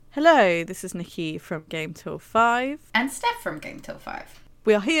Hello, this is Nikki from Game Till 5. And Steph from Game Till 5.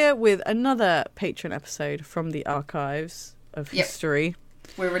 We are here with another Patreon episode from the archives of history.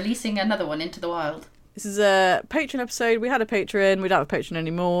 We're releasing another one into the wild. This is a Patreon episode. We had a Patreon. We don't have a Patreon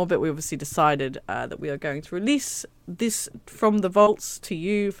anymore, but we obviously decided that we are going to release this from the vaults to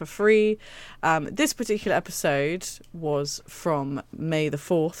you for free. This particular episode was from May the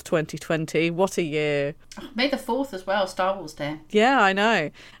 4th, 2020. What a year. Oh, May the 4th as well, Star Wars Day. Yeah, I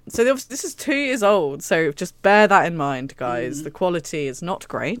know. So this is 2 years old, so just bear that in mind, guys. The quality is not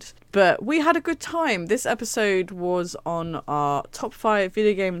great. But we had a good time. This episode was on our top 5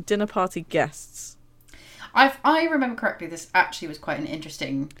 video game dinner party guests. I remember correctly, this actually was quite an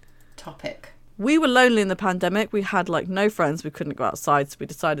interesting topic. We were lonely in the pandemic. We had no friends. We couldn't go outside, so we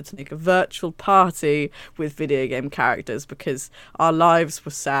decided to make a virtual party with video game characters because our lives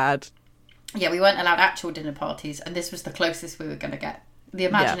were sad. Yeah, we weren't allowed actual dinner parties, and this was the closest we were going to get. The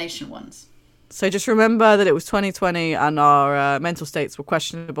imagination ones. So just remember that it was 2020 and our mental states were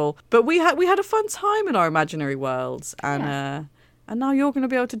questionable. But we had a fun time in our imaginary worlds, and now you're going to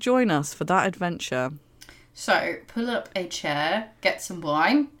be able to join us for that adventure. So, pull up a chair, get some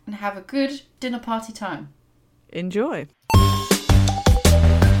wine, and have a good dinner party time. Enjoy.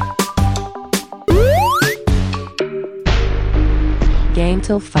 Game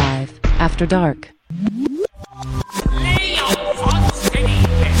Till 5, After Dark.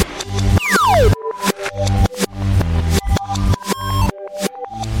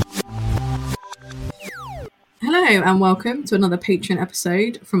 Hello and welcome to another Patreon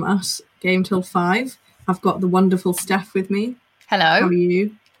episode from us, Game Till 5. I've got the wonderful Steph with me. Hello. How are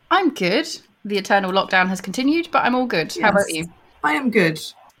you? I'm good. The eternal lockdown has continued, but I'm all good. Yes. How about you? I am good.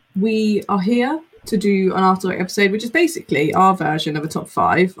 We are here to do an After Dark episode, which is basically our version of a top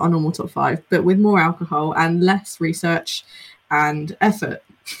 5, our normal top 5, but with more alcohol and less research and effort.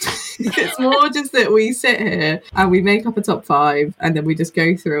 It's more just that we sit here and we make up a top 5 and then we just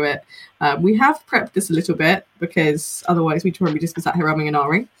go through it. We have prepped this a little bit because otherwise we'd probably just be sat here rumming and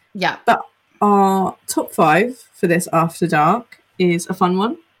ahhing. Yeah. But our top 5 for this After Dark is a fun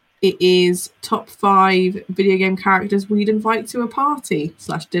one. It is top 5 video game characters we'd invite to a party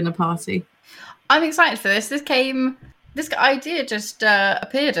 / dinner party. I'm excited for this. This idea just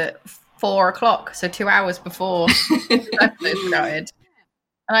appeared at 4 o'clock, so 2 hours before the episode started.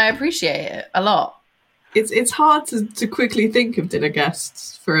 And I appreciate it a lot. It's hard to quickly think of dinner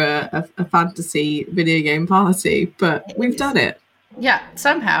guests for a fantasy video game party, but we've done it. Yeah,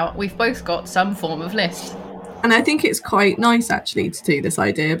 somehow we've both got some form of list. And I think it's quite nice actually to do this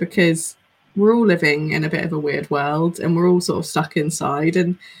idea because we're all living in a bit of a weird world and we're all sort of stuck inside.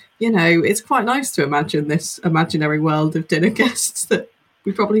 And, it's quite nice to imagine this imaginary world of dinner guests that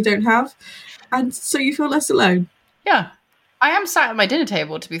we probably don't have. And so you feel less alone. Yeah. I am sat at my dinner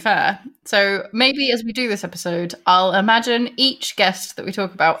table, to be fair. So maybe as we do this episode, I'll imagine each guest that we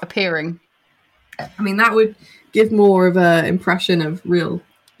talk about appearing. I mean, that would give more of an impression of real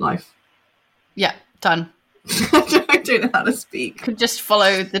life. Yeah, done. I don't know how to speak. Could just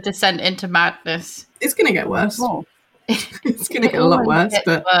follow the descent into madness. It's going to get worse. Oh. It's going to get a lot worse,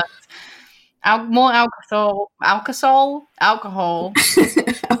 but more alcohol. Alcohol.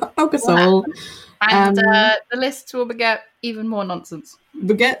 And the lists will beget even more nonsense.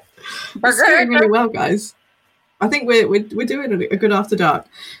 It's going really well, guys. I think we're doing a good After Dark.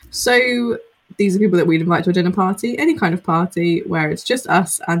 So these are people that we'd invite to a dinner party, any kind of party where it's just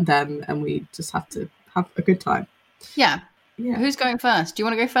us and them, and we just have to have a good time. Yeah. Who's going first? Do you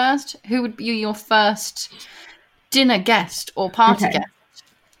want to go first? Who would be your first dinner guest or party guest?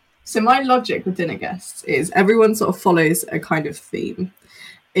 So my logic with dinner guests is everyone sort of follows a kind of theme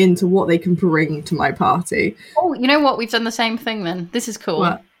into what they can bring to my party. Oh, you know what? We've done the same thing then. This is cool.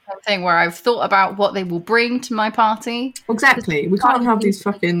 What? Same thing where I've thought about what they will bring to my party. Exactly. We can't have these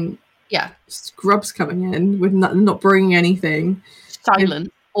fucking scrubs coming in with not bringing anything.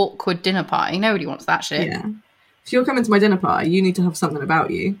 Silent, awkward dinner party. Nobody wants that shit. Yeah. If you're coming to my dinner party, you need to have something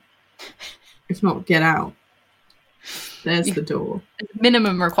about you. If not, get out. There's the door.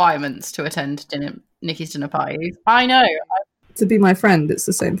 Minimum requirements to attend Nikki's dinner parties. I know. To be my friend, it's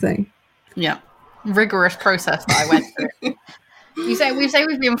the same thing. Yeah. Rigorous process that I went through. We say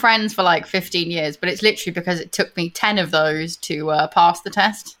we've been friends for 15 years, but it's literally because it took me 10 of those to pass the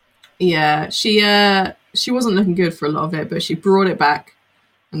test. Yeah, she wasn't looking good for a lot of it, but she brought it back,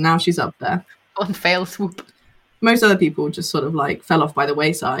 and now she's up there. On fail swoop. Most other people just sort of fell off by the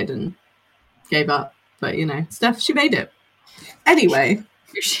wayside and gave up. But Steph, she made it. Anyway,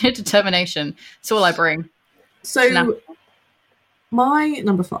 sheer determination. It's all I bring. So, my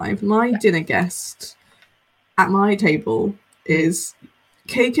number 5, my dinner guest at my table is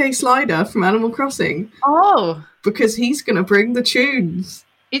KK Slider from Animal Crossing. Oh, because he's going to bring the tunes.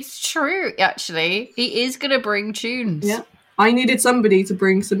 it's true, actually. He is going to bring tunes. Yeah. I needed somebody to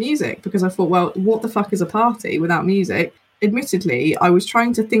bring some music because I thought, well, what the fuck is a party without music? Admittedly, I was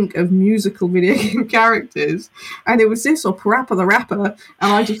trying to think of musical video game characters, and it was this or Parappa the Rapper,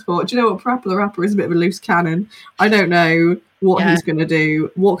 and I just thought, do you know what, Parappa the Rapper is a bit of a loose cannon. I don't know what he's going to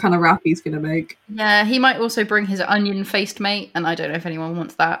do, what kind of rap he's going to make. Yeah, he might also bring his onion-faced mate, and I don't know if anyone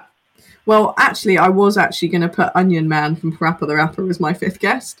wants that. Well, actually, I was actually going to put Onion Man from Parappa the Rapper as my 5th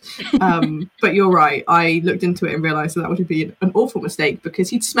guest. But you're right. I looked into it and realised that would be an awful mistake because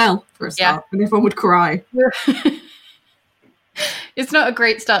he'd smell for a start and everyone would cry. It's not a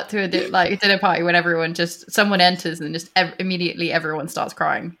great start to a dinner party when someone enters and just immediately everyone starts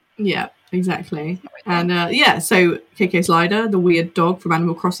crying. Yeah, exactly. And so KK Slider, the weird dog from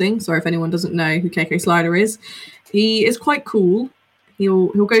Animal Crossing. Sorry if anyone doesn't know who KK Slider is. He is quite cool. He'll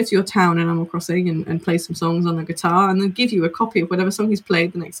go to your town in Animal Crossing and play some songs on the guitar and then give you a copy of whatever song he's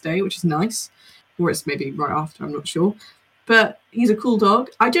played the next day, which is nice. Or it's maybe right after, I'm not sure. But he's a cool dog.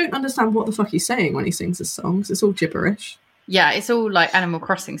 I don't understand what the fuck he's saying when he sings his songs. It's all gibberish. Yeah, it's all like Animal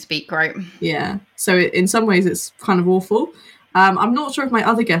Crossing speak, right? Yeah. So in some ways it's kind of awful. I'm not sure if my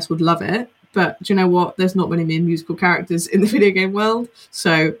other guests would love it, but do you know what? There's not many musical characters in the video game world.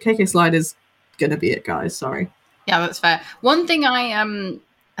 So KK Slider's going to be it, guys. Sorry. Yeah, that's fair. One thing I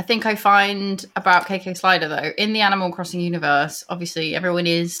think I find about KK Slider, though, in the Animal Crossing universe, obviously everyone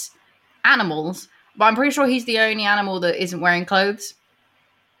is animals, but I'm pretty sure he's the only animal that isn't wearing clothes.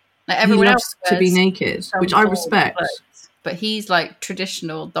 Like everyone else to be naked, which I respect. Clothes, but he's like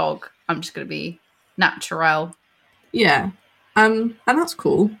traditional dog. I'm just going to be natural. Yeah, and that's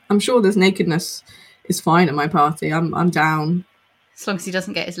cool. I'm sure there's nakedness is fine at my party. I'm down. As long as he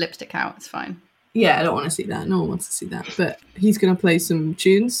doesn't get his lipstick out, it's fine. Yeah, I don't want to see that. No one wants to see that. But he's going to play some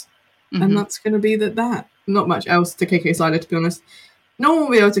tunes, and that's going to be that. Not much else to KK Slider, to be honest. No one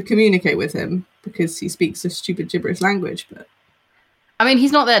will be able to communicate with him because he speaks a stupid gibberish language. But I mean,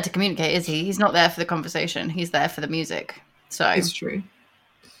 he's not there to communicate, is he? He's not there for the conversation. He's there for the music. So it's true.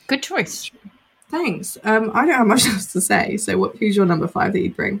 Good choice. Thanks. I don't have much else to say. So who's your number 5 that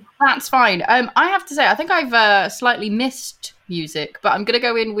you'd bring? That's fine. I have to say, I think I've slightly missed music, but I'm going to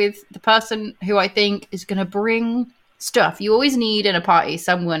go in with the person who I think is going to bring stuff. You always need in a party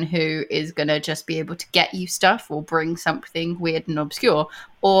someone who is going to just be able to get you stuff or bring something weird and obscure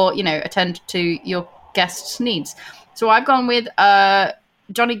or, attend to your guests' needs. So I've gone with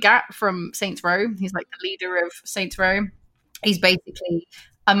Johnny Gat from Saints Row. He's like the leader of Saints Row. He's basically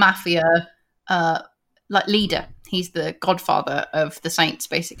a mafia leader. He's the godfather of the Saints,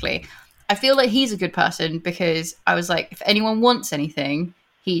 basically. I feel like he's a good person because I was like, if anyone wants anything,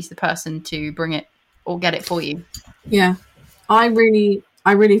 he's the person to bring it or get it for you. Yeah, I really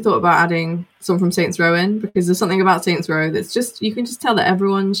thought about adding someone from Saints Row in because there's something about Saints Row that's just, you can just tell that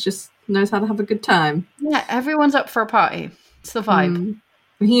everyone's just knows how to have a good time. Yeah, everyone's up for a party. It's the vibe.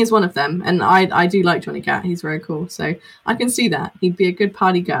 And he is one of them, and I do like Johnny Cat. He's very cool, so I can see that he'd be a good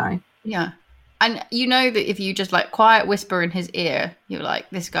party guy. Yeah, and you know that if you just like quiet whisper in his ear, you're like,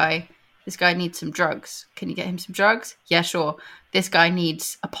 this guy needs some drugs. Can you get him some drugs? Yeah, sure. This guy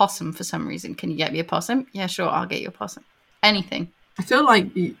needs a possum for some reason. Can you get me a possum? Yeah, sure. I'll get you a possum. Anything. I feel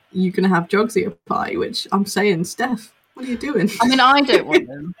like you're going to have drugs at your party, which I'm saying, Steph, what are you doing? I mean, I don't want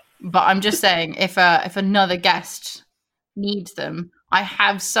them, but I'm just saying if another guest needs them, I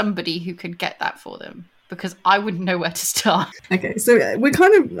have somebody who could get that for them because I wouldn't know where to start. Okay, so we're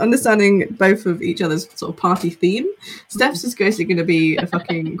kind of understanding both of each other's sort of party theme. Steph's is basically going to be a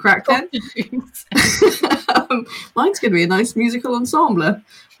fucking crackhead. Mine's going to be a nice musical ensemble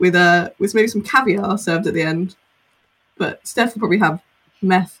with maybe some caviar served at the end. But Steph will probably have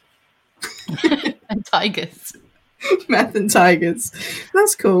meth. And tigers. Meth and tigers.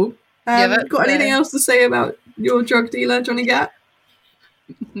 That's cool. Got anything else to say about your drug dealer, Johnny Gat?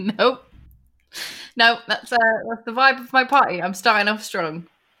 Nope. No, that's the vibe of my party. I'm starting off strong.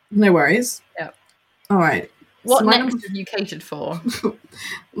 No worries. Yeah. All right. What so next have you catered for?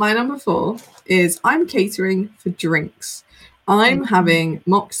 My number 4 is I'm catering for drinks. I'm having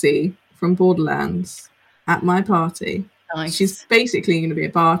Moxie from Borderlands at my party. Nice. She's basically going to be a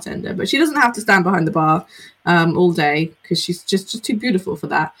bartender, but she doesn't have to stand behind the bar all day because she's just too beautiful for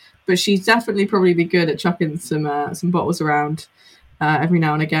that. But she's definitely probably be good at chucking some bottles around every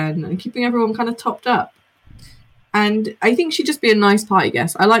now and again and keeping everyone kind of topped up. And I think she'd just be a nice party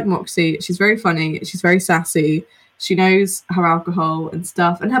guest. I like Moxie. She's very funny. She's very sassy. She knows her alcohol and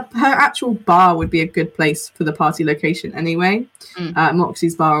stuff. And her actual bar would be a good place for the party location anyway.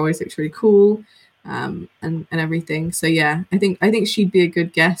 Moxie's bar always looks really cool. and everything. So yeah, I think she'd be a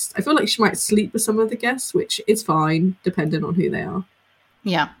good guest. I feel like she might sleep with some of the guests, which is fine depending on who they are.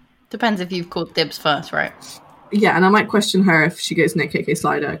 Yeah, depends if you've called dibs first, right? Yeah, and I might question her if she goes no KK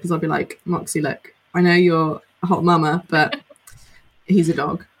Slider, because I'll be like, Moxie, look, I know you're a hot mama, but he's a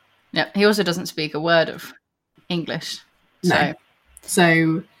dog. Yeah, he also doesn't speak a word of English. No.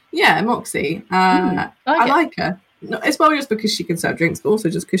 So yeah, Moxie. I like her. No, it's well just because she can serve drinks, but also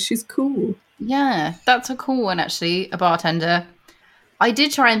just because she's cool. Yeah, that's a cool one, actually, a bartender. I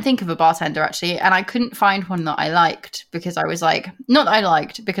did try and think of a bartender, actually, and I couldn't find one that I liked because I was like, not that I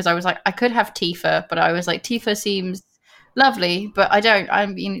liked, because I was like, I could have Tifa, but I was like, Tifa seems lovely, but I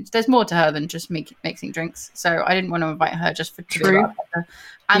mean, there's more to her than just mixing drinks. So I didn't want to invite her just for to be a bartender.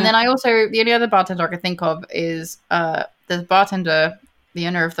 And then I also, the only other bartender I could think of is the bartender, the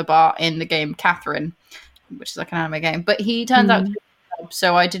owner of the bar in the game, Catherine, which is like an anime game, but he turns out to be a job,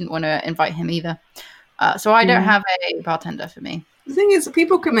 so I didn't want to invite him either. So I don't have a bartender for me. The thing is,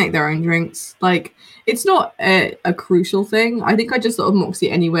 people can make their own drinks. Like, it's not a crucial thing. I think I just thought of Moxie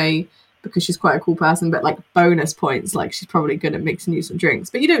anyway because she's quite a cool person, but like bonus points, like she's probably good at mixing you some drinks,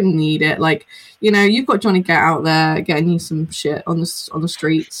 but you don't need it. Like, you know, you've got Johnny Get out there getting you some shit on the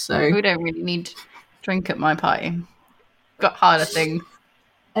streets. So we don't really need drink at my party. Got harder things.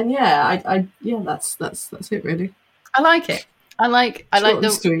 And yeah, I that's it really. I like it. I like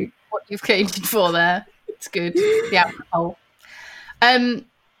sweet. What you've catered for there. It's good. The alcohol.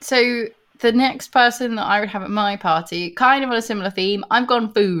 So the next person that I would have at my party, kind of on a similar theme, I've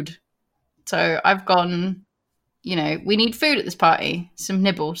gone food. So I've gone, you know, we need food at this party, some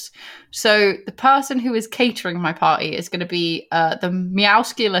nibbles. So the person who is catering my party is going to be the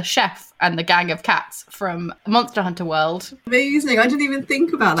Meowscular chef and the gang of cats from Monster Hunter World. Amazing. I didn't even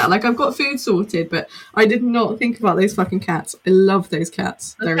think about that. Like, I've got food sorted, but I did not think about those fucking cats. I love those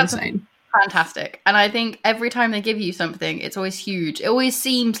cats. They're insane. Fantastic. And I think every time they give you something, it's always huge. It always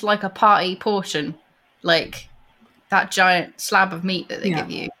seems like a party portion, like that giant slab of meat that they give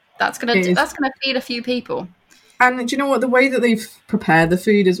you. That's gonna feed a few people. And do you know what? The way that they've prepared the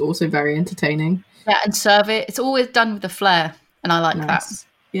food is also very entertaining. Yeah, and serve it. It's always done with a flair, and I like that.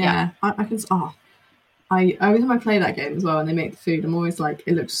 Yeah. I can. Every time I play that game as well, and they make the food, I'm always like,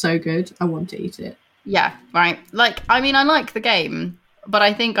 it looks so good. I want to eat it. Yeah, right. Like, I mean, I like the game, but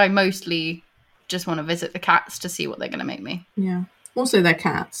I think I mostly just want to visit the cats to see what they're going to make me. Yeah. Also, they're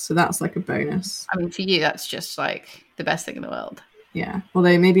cats, so that's like a bonus. I mean, for you, that's just like the best thing in the world. Yeah.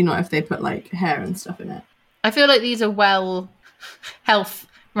 Although maybe not if they put like hair and stuff in it. I feel like these are well health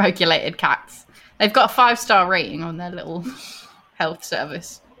regulated cats. They've got a 5-star rating on their little health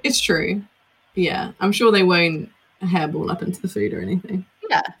service. It's true. Yeah. I'm sure they won't hairball up into the food or anything.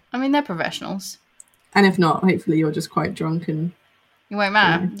 Yeah. I mean, they're professionals. And if not, hopefully you're just quite drunk and... You won't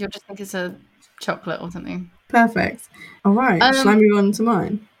matter. You'll just think it's a chocolate or something. Perfect. All right. Shall I move on to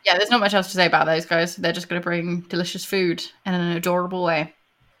mine? Yeah, there's not much else to say about those guys. They're just going to bring delicious food in an adorable way.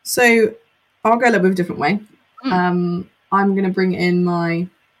 So I'll go a little bit of a different way. I'm going to bring in my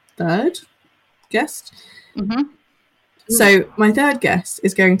third guest. Mm-hmm. So my third guest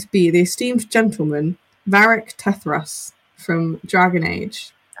is going to be the esteemed gentleman, Varric Tethras from Dragon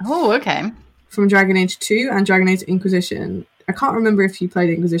Age. Oh, okay. From Dragon Age 2 and Dragon Age Inquisition. I can't remember if you played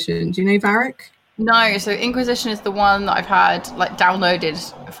Inquisition. Do you know Varric? No, so Inquisition is the one that I've had like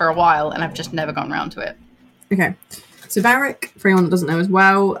downloaded for a while and I've just never gone around to it. Okay. So Varric, for anyone that doesn't know as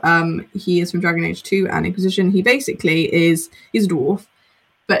well, he is from Dragon Age 2 and Inquisition. He basically he's a dwarf,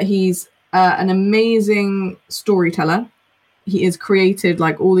 but he's an amazing storyteller. He has created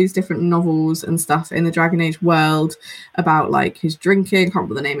like all these different novels and stuff in the Dragon Age world about like his drinking. I can't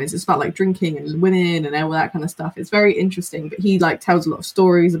remember what the name is. It's about like drinking and women and all that kind of stuff. It's very interesting, but he like tells a lot of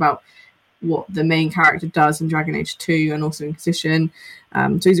stories about what the main character does in Dragon Age 2 and also Inquisition.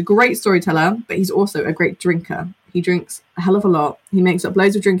 So he's a great storyteller, but he's also a great drinker. He drinks a hell of a lot. He makes up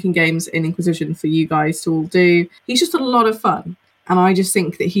loads of drinking games in Inquisition for you guys to all do. He's just a lot of fun. And I just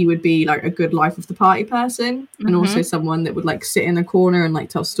think that he would be like a good life of the party person and also someone that would like sit in a corner and like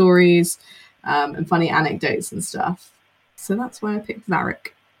tell stories and funny anecdotes and stuff. So that's why I picked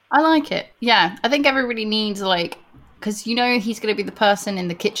Varric. I like it. Yeah. I think everybody needs like, because you know he's going to be the person in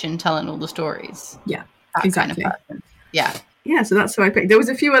the kitchen telling all the stories. Yeah, that exactly. Kind of person. Yeah. Yeah, so that's who I picked. There was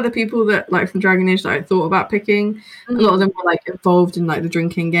a few other people that like from Dragon Age that I thought about picking. Mm-hmm. A lot of them were like involved in like the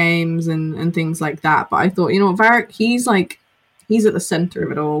drinking games and things like that. But I thought, you know what, Varric, he's at the center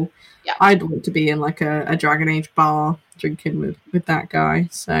of it all. Yeah. I'd want to be in like a Dragon Age bar drinking with that guy.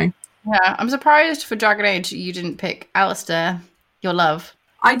 So yeah, I'm surprised for Dragon Age you didn't pick Alistair, your love.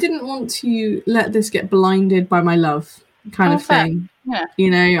 I didn't want to let this get blinded by my love kind of fair. thing. Yeah. You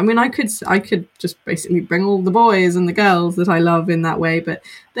know, I mean, I could just basically bring all the boys and the girls that I love in that way, but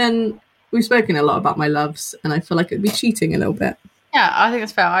then we've spoken a lot about my loves, and I feel like it'd be cheating a little bit. Yeah, I think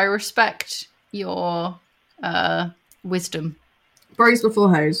that's fair. I respect your wisdom. Bros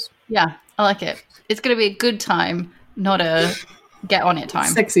before hoes. Yeah, I like it. It's going to be a good time, not a get on it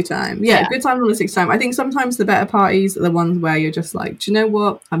time. Sexy time. Yeah, good time, not a sexy time. I think sometimes the better parties are the ones where you're just like, do you know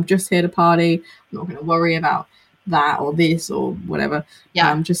what? I'm just here to party. I'm not going to worry about that or this or whatever.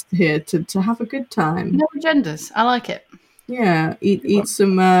 Yeah. I'm just here to have a good time. No agendas. I like it. Yeah, eat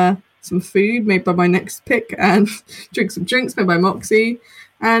some food made by my next pick, and drink some drinks made by Moxie,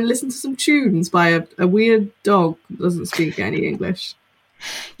 and listen to some tunes by a weird dog that doesn't speak any English.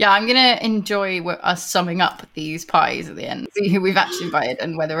 Yeah, I'm going to enjoy us summing up these parties at the end, see who we've actually invited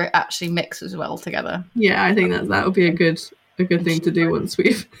and whether it actually mixes well together. Yeah, I think that would be a good thing to do once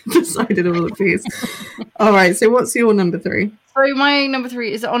we've decided all of these. All right, so what's your number 3? So my number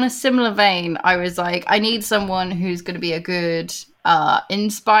 3 is on a similar vein. I was like, I need someone who's going to be a good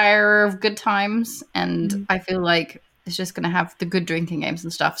inspirer of good times, and I feel like it's just going to have the good drinking games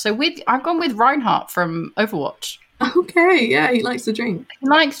and stuff. So I've gone with Reinhardt from Overwatch. Okay, yeah, he likes to drink. He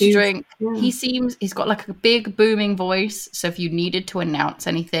likes to drink. Yeah. He's got like a big booming voice. So if you needed to announce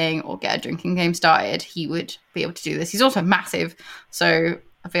anything or get a drinking game started, he would be able to do this. He's also massive. So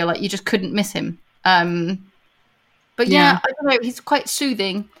I feel like you just couldn't miss him. But yeah, I don't know. He's quite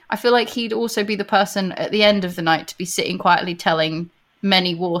soothing. I feel like he'd also be the person at the end of the night to be sitting quietly telling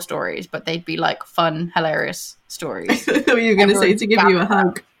many war stories, but they'd be like fun, hilarious stories. What were you going to say? To give you a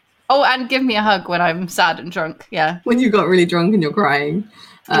hug. Oh, and give me a hug when I'm sad and drunk. Yeah. When you got really drunk and you're crying.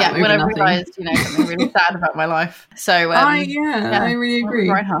 Yeah, when I realised, something really sad about my life. So, I really agree.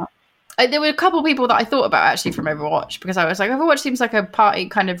 Reinhardt. There were a couple of people that I thought about actually from Overwatch, because I was like, Overwatch seems like a party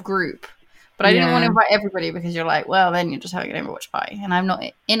kind of group. But I didn't want to invite everybody, because you're like, well, then you're just having an Overwatch party. And I'm not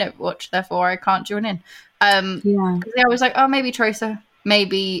in Overwatch, therefore I can't join in. I was like, oh, maybe Tracer,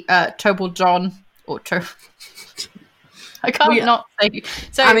 maybe Tobal John, or I can't not say.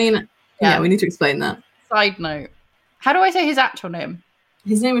 So I mean, we need to explain that. Side note. How do I say his actual name?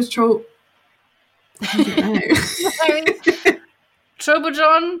 His name is I don't know.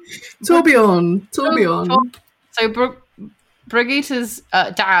 Torbjorn? Torbjorn. So Brigitte's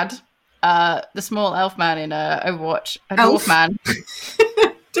dad, the small elf man in Overwatch, a dwarf man.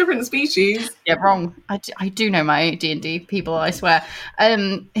 Different species. Yeah, wrong. I do know my D&D people, I swear.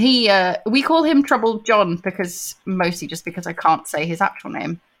 We call him Troubled John mostly because I can't say his actual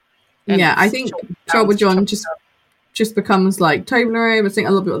name. And I think Troubled John just becomes like Toblerone. I think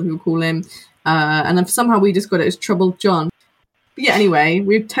a lot of people call him. And then somehow we just got it as Troubled John. But yeah, anyway,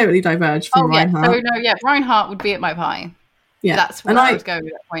 we've totally diverged from Reinhardt. Reinhardt would be at my pie. Yeah, that's where I was going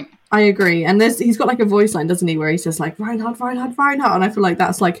at that point. I agree, and he's got like a voice line, doesn't he, where he says like Reinhardt, and I feel like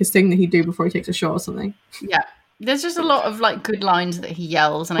that's like his thing that he'd do before he takes a shot or something. Yeah, there's just a lot of like good lines that he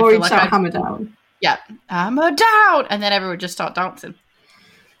yells, and or I feel like hammer down. Yeah, hammer down, and then everyone would just start dancing.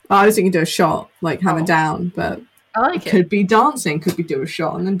 I was thinking do a shot like hammer down, but I like it. Could be dancing, could be do a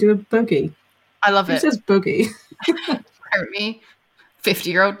shot and then do a boogie. I love it. Who says boogie? Apparently,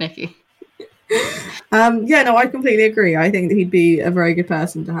 50-year-old Nikki. I completely agree. I think that he'd be a very good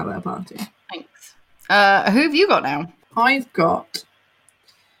person to have at a party. Thanks. Who have you got now? I've got,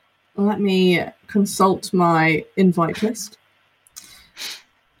 let me consult my invite list.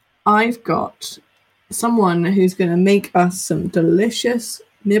 I've got someone who's going to make us some delicious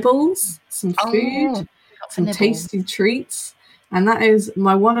nibbles, some food, some tasty treats, and that is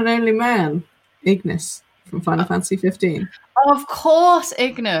my one and only man, Ignis from Final Fantasy 15. Of course,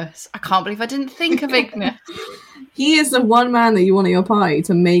 Ignis. I can't believe I didn't think of Ignis. He is the one man that you want at your party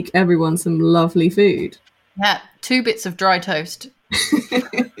to make everyone some lovely food. Yeah, 2 bits of dry toast.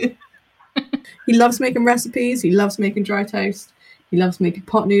 He loves making recipes. He loves making dry toast. He loves making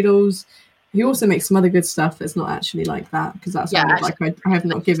pot noodles. He also makes some other good stuff that's not actually like that, because that's like I have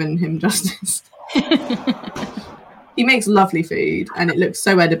not given him justice. He makes lovely food, and it looks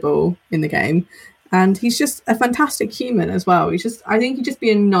so edible in the game. And he's just a fantastic human as well. I think he'd just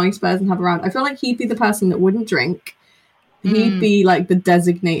be a nice person to have around. I feel like he'd be the person that wouldn't drink. He'd be like the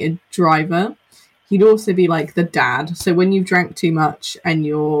designated driver. He'd also be like the dad. So when you've drank too much and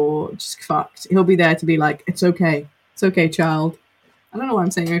you're just fucked, he'll be there to be like, it's okay. It's okay, child. I don't know why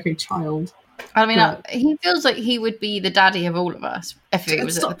I'm saying okay, child. I mean, he feels like he would be the daddy of all of us if he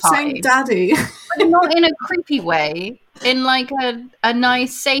was at the party. Saying daddy. But not in a creepy way. In like a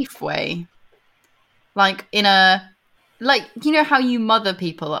nice, safe way. Like in a, like, you know how you mother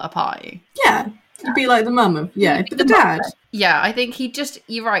people at a party? Yeah. He'd be like the mum of, yeah, He'd be but the the mum. dad. Yeah, I think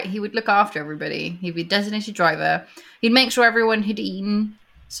you're right, he would look after everybody. He'd be a designated driver. He'd make sure everyone had eaten.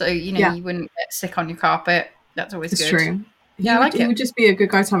 So, you wouldn't get sick on your carpet. That's always It's good. true. Yeah, I like He it. would just be a good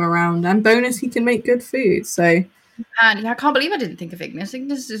guy to have around. And bonus, he can make good food. So, And yeah, I can't believe I didn't think of Ignis.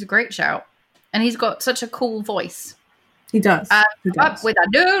 Ignis is a great shout. And he's got such a cool voice. he does. He Up does. with a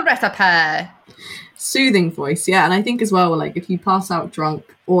new recipe. Soothing voice, yeah. And I think as well, like if you pass out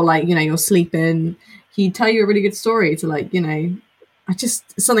drunk or like, you're sleeping, he'd tell you a really good story to like,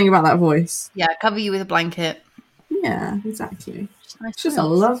 something about that voice. Yeah, cover you with a blanket. Yeah, exactly. Nice Just a voice.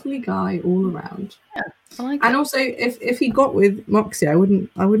 lovely guy all around. I like And it. also, if he got with Moxie, I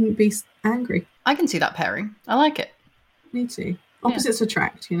wouldn't be angry. I can see that pairing. I like it. Me too. Opposites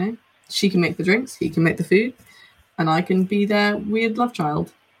attract, She can make the drinks, he can make the food, and I can be their weird love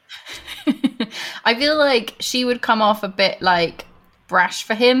child. I feel like she would come off a bit like brash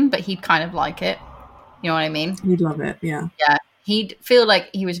for him, but he'd kind of like it. You know what I mean? He'd love it, yeah. Yeah. He'd feel like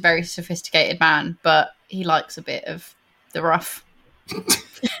he was a very sophisticated man, but he likes a bit of the rough.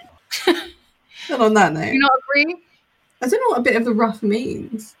 And on that note, Do you not agree? I don't know what a bit of the rough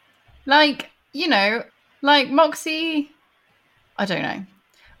means. Like, like Moxie, I don't know.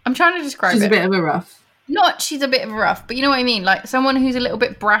 I'm trying to describe She's it. a bit of a rough. Not she's a bit of a rough, but you know what I mean? Like someone who's a little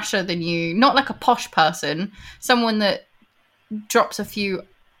bit brasher than you, not like a posh person, someone that drops a few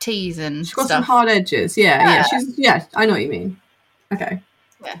T's and She's got some stuff. hard edges. Yeah. I know what you mean. Okay,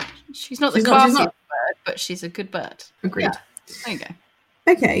 Yeah. She's not the She's not- she's classiest not- bird, but she's a good bird. agreed. Yeah. There you go.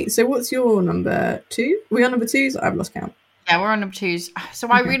 Okay, so what's your number 2? We on number 2s? I've lost count. Yeah, we're on number 2s. So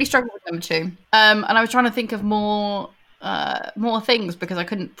I Okay. really struggled with number 2. And I was trying to think of more things because I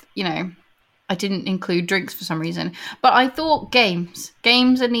couldn't, I didn't include drinks for some reason. But I thought games.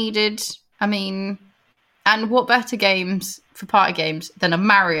 Games are needed. I mean, and what better games for party games than a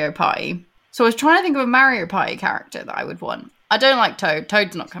Mario Party? So I was trying to think of a Mario Party character that I would want. I don't like Toad.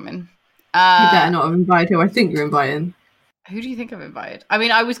 Toad's not coming. You better not have invited who I think you're inviting. Who do you think I've invited? I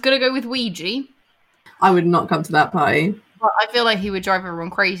mean, I was going to go with Ouija. I would not come to that party. But I feel like he would drive everyone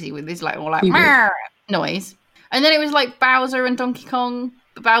crazy with his like He would. "Meow" noise. And then it was like Bowser and Donkey Kong,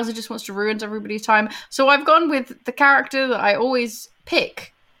 but Bowser just wants to ruin everybody's time. So I've gone with the character that I always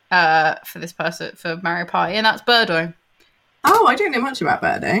pick for this person for Mario Party, and that's Birdo. Oh, I don't know much about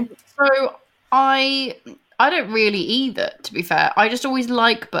Birdo. So I don't really either, to be fair. I just always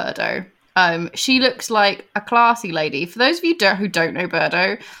like Birdo. She looks like a classy lady. For those of you who don't know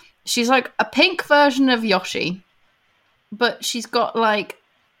Birdo, she's like a pink version of Yoshi, but she's got like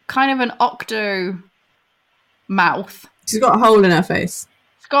kind of an octo mouth. She's got a hole in her face.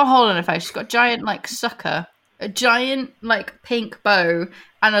 She's got a hole in her face. She's got a giant like sucker, a giant like pink bow,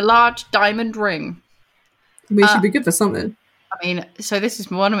 and a large diamond ring. We should be good for something. I mean, so this is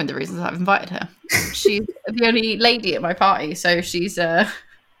one of the reasons I've invited her. She's the only lady at my party, so she's got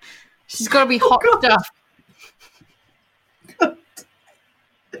to be hot God. stuff.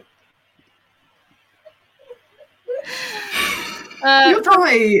 Your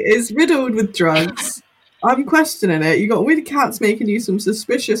party is riddled with drugs. I'm questioning it. You got weird cats making you some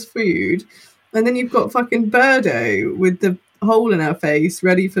suspicious food, and then you've got fucking Birdo with the hole in her face,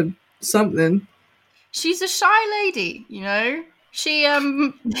 ready for something. She's a shy lady, She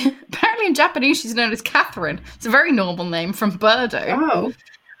apparently in Japanese she's known as Catherine. It's a very normal name from Birdo.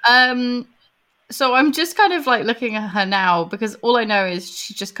 Oh, So I'm just kind of like looking at her now because all I know is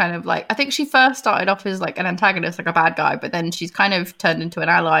she's just kind of like, I think she first started off as like an antagonist, like a bad guy, but then she's kind of turned into an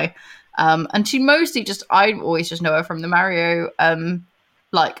ally. And she mostly I always just know her from the Mario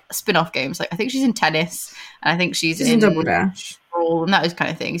like spin-off games. Like I think she's in tennis and I think she's she's in Double Dash. Brawl and those kind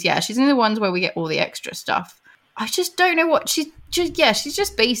of things. Yeah, she's in the ones where we get all the extra stuff. I just don't know what she's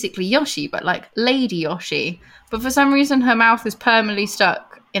just basically Yoshi, but like Lady Yoshi. But for some reason her mouth is permanently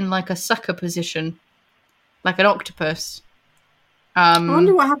stuck in like a sucker position, like an octopus. I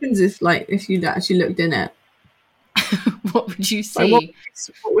wonder what happens if you actually looked in it. What would you see? Like,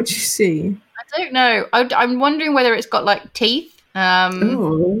 what would you see? I don't know. I'm wondering whether it's got like teeth.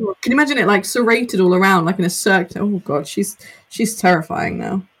 Oh, can you imagine it like serrated all around, like in a circle? Oh god, she's terrifying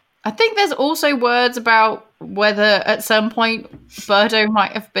now. I think there's also words about whether at some point Birdo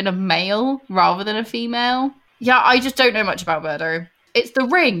might have been a male rather than a female. Yeah, I just don't know much about Birdo. It's the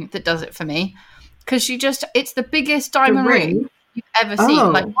ring that does it for me. Because it's the biggest diamond ring you've ever seen. Oh.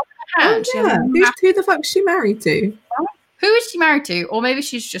 Like, on her hand, she has Yeah. a Who the fuck's she married to? Who is she married to? Or maybe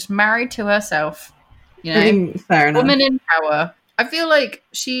she's just married to herself. You know, I mean, fair enough. woman in power. I feel like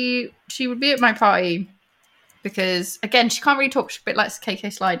she would be at my party because, again, she can't really talk. She's a bit like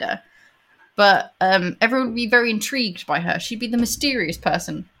KK Slider. But everyone would be very intrigued by her. She'd be the mysterious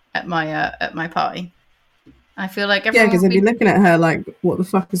person. at my party. I feel like Yeah, everyone because they'd be looking at her like, what the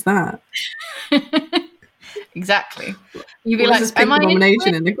fuck is that? Exactly. You'd be What is like, this pink am I into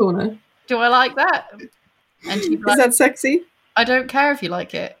abomination it? in the corner? Do I like that? And she'd be Is like, that sexy? I don't care if you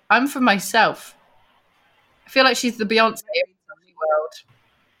like it. I'm for myself. I feel like she's the Beyonce of the world.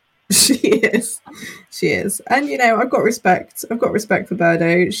 She is. She is. And, you know, I've got respect. I've got respect for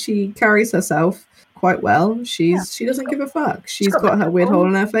Birdo. She carries herself quite well. She doesn't give a fuck. She's got her weird hole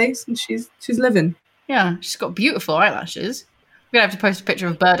in her face and she's living. Yeah, she's got beautiful eyelashes. We're going to have to post a picture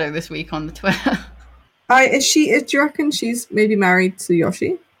of Birdo this week on the Twitter. Do you reckon she's maybe married to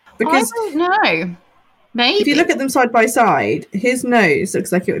Yoshi? Because I don't know. Maybe. if you look at them side by side, his nose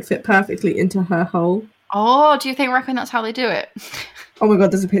looks like it would fit perfectly into her hole. Oh, do you reckon that's how they do it? Oh my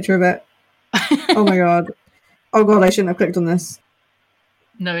god, there's a picture of it. Oh my god. Oh god, I shouldn't have clicked on this.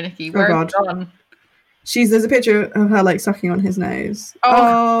 No, Nikki. Oh god. Gone? There's a picture of her like sucking on his nose.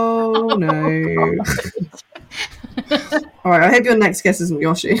 Oh no. Alright, I hope your next guess isn't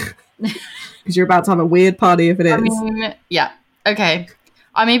Yoshi. Because you're about to have a weird party if it is. I mean, yeah. Okay.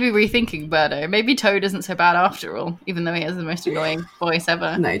 I may be rethinking Birdo. Maybe Toad isn't so bad after all, even though he has the most annoying voice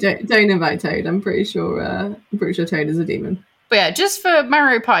ever. No, don't invite Toad. I'm pretty sure Toad is a demon. But yeah, just for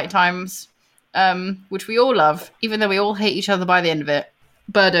Mario Party times, which we all love, even though we all hate each other by the end of it,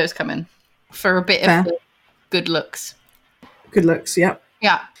 Birdo's coming for a bit of good looks. Good looks, yep.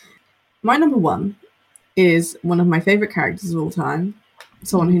 Yeah. My number one is one of my favourite characters of all time.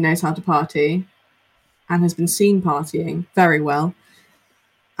 Someone who knows how to party and has been seen partying very well.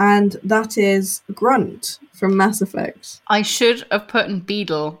 And that is Grunt from Mass Effect. I should have put in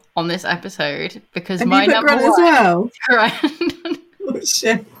Beedle on this episode because Have my you put number Grunt one as well? Right. Oh,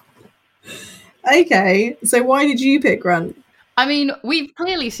 shit. Okay, so why did you pick Grunt? I mean, we've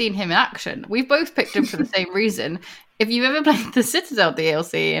clearly seen him in action. We've both picked him for the same reason. If you've ever played the Citadel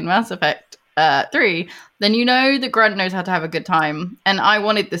DLC in Mass Effect 3, then you know that Grunt knows how to have a good time. And I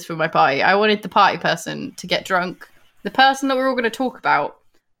wanted this for my party. I wanted the party person to get drunk. The person that we're all going to talk about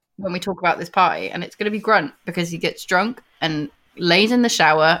when we talk about this party. And it's going to be Grunt because he gets drunk and lays in the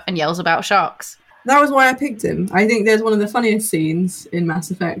shower and yells about sharks. That was why I picked him. I think there's one of the funniest scenes in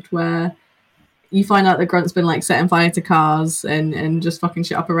Mass Effect where you find out that Grunt's been like setting fire to cars and just fucking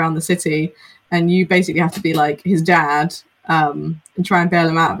shit up around the city. And you basically have to be like his dad and try and bail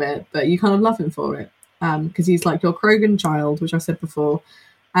him out of it. But you kind of love him for it because he's like your Krogan child, which I said before.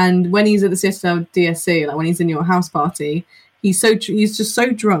 And when he's at the Citadel DSC, like when he's in your house party, he's just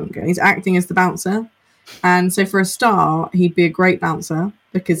so drunk and he's acting as the bouncer. And so for a start, he'd be a great bouncer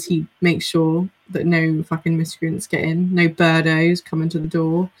because he makes sure that no fucking miscreants get in, no birdos come into the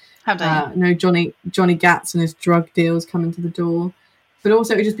door, no Johnny Gats and his drug deals come into the door. But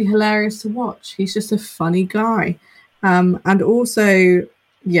also it would just be hilarious to watch. He's just a funny guy. And also,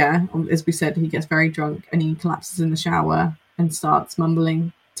 yeah, as we said, he gets very drunk and he collapses in the shower and starts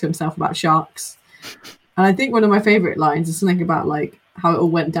mumbling to himself about sharks. And I think one of my favourite lines is something about like how it all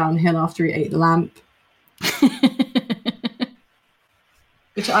went downhill after he ate the lamp.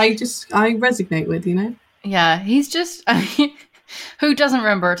 Which I resonate with, you know? Yeah, he's just... I mean, who doesn't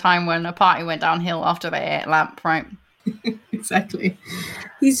remember a time when a party went downhill after they ate a lamp, right? Exactly.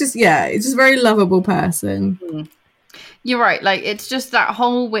 He's just, it's just a very lovable person. You're right. Like, it's just that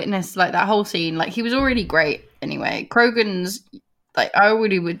whole witness, like that whole scene. Like, he was already great anyway. Krogan's, like, I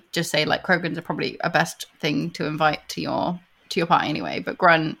really would just say, like, Krogan's are probably a best thing to invite to your party anyway. But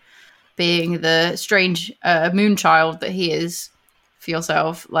Grunt, being the strange moon child that he is for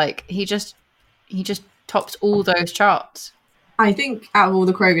yourself, like, he just tops all those charts. I think out of all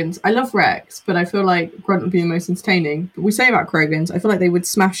the Krogans, I love Rex, but I feel like Grunt would be the most entertaining. But we say about Krogans, I feel like they would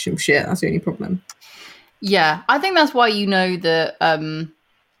smash some shit. That's the only problem. Yeah, I think that's why you know that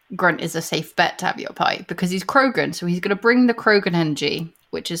Grunt is a safe bet to have your party, because he's Krogan, so he's going to bring the Krogan energy,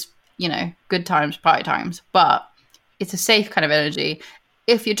 which is, you know, good times, party times, but it's a safe kind of energy.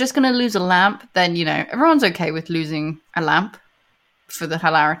 If you're just going to lose a lamp, then, you know, everyone's okay with losing a lamp for the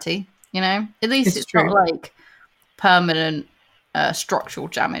hilarity, you know? At least it's not like permanent structural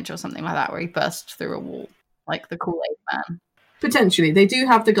damage or something like that where he bursts through a wall, like the Kool-Aid Man. Potentially. They do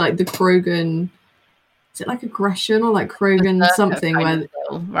have the Krogan... Is it like aggression or like Krogan Berserker something where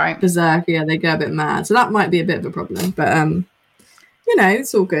right. Berserk, yeah, they go a bit mad. So that might be a bit of a problem. But you know,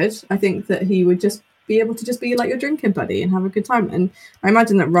 it's all good. I think that he would just be able to just be like your drinking buddy and have a good time. And I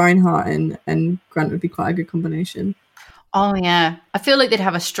imagine that Reinhardt and Grunt would be quite a good combination. Oh yeah. I feel like they'd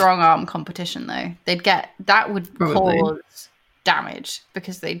have a strong arm competition though. That would cause damage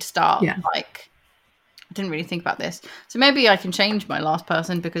because they'd start like I didn't really think about this. So maybe I can change my last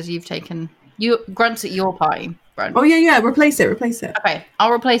person because you've taken Grunt's at your party, Grunt. Oh yeah. Replace it. Okay,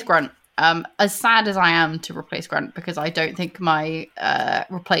 I'll replace Grunt. As sad as I am to replace Grunt, because I don't think my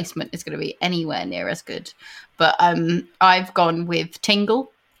replacement is going to be anywhere near as good. But I've gone with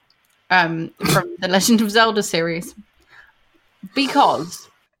Tingle from the Legend of Zelda series, because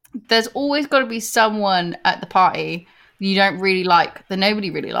there's always got to be someone at the party you don't really like, that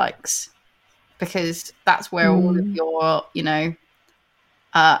nobody really likes, because that's where all of your,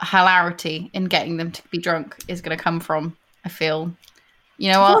 hilarity in getting them to be drunk is going to come from, I feel.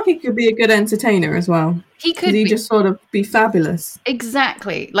 You know I feel what? like he could be a good entertainer as well. He could He be. just sort of be fabulous.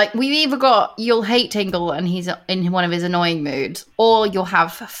 Exactly. Like, we've either got you'll hate Tingle and he's in one of his annoying moods, or you'll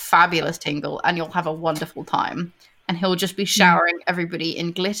have fabulous Tingle and you'll have a wonderful time. And he'll just be showering everybody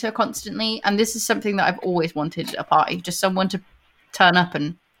in glitter constantly. And this is something that I've always wanted at a party. Just someone to turn up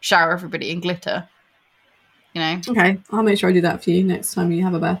and shower everybody in glitter. You know? Okay, I'll make sure I do that for you next time you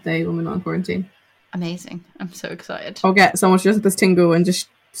have a birthday when we're not in quarantine. Amazing. I'm so excited. I'll get someone to dress up as Tingle and just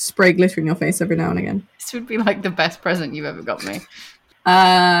spray glitter in your face every now and again. This would be like the best present you've ever got me.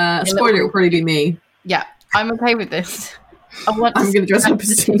 Spoiler, it'll probably be me. Yeah, I'm okay with this. I'm going to dress up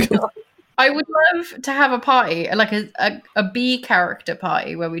as Tingle. I would love to have a party, like a B character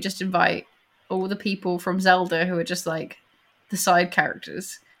party, where we just invite all the people from Zelda who are just like the side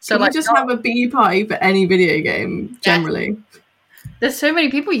characters. So Can like, we just have a bee party for any video game, generally? there's so many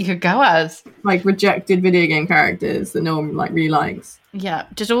people you could go as. Like rejected video game characters that no one like really likes. Yeah,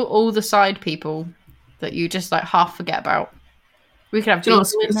 just all the side people that you just like half forget about. We could have. Do you know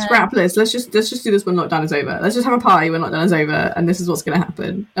what, scrap this. Let's just do this when lockdown is over. Let's just have a party when lockdown is over, and this is what's going to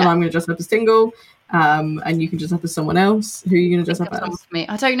happen. And I'm going to dress up as Tingle, and you can dress up as someone else. Who are you going to dress up as? Me,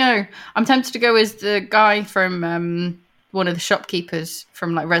 I don't know. I'm tempted to go as the guy from one of the shopkeepers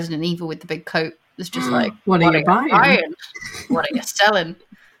from like Resident Evil with the big coat. It's just like, what are you buying? What are you selling?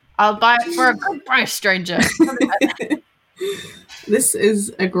 I'll buy it for a good price, stranger. This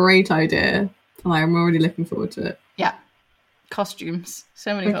is a great idea, and I'm already looking forward to it. Yeah. Costumes.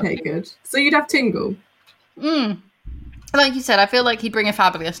 So many Okay, costumes. good. So you'd have Tingle. Like you said, I feel like he'd bring a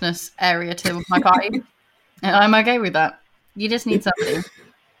fabulousness area to my party. And I'm okay with that. You just need somebody.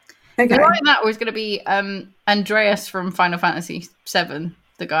 Okay. The guy in that was going to be Andreas from Final Fantasy VII,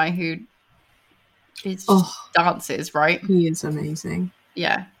 the guy who dances, right? He is amazing.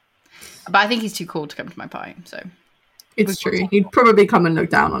 Yeah. But I think he's too cool to come to my party, so. It's true. He'd probably come and look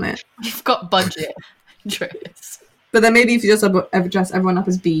down on it. You've got budget, Andreas. But then maybe if you just dress everyone up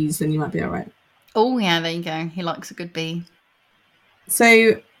as bees, then you might be all right. Oh, yeah, there you go. He likes a good bee. So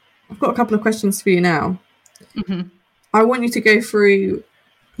I've got a couple of questions for you now. Mm-hmm. I want you to go through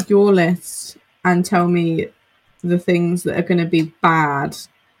your list and tell me the things that are going to be bad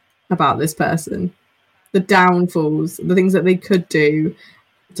about this person. The downfalls, the things that they could do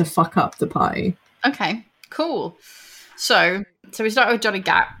to fuck up the party. Okay, cool. So we start with Johnny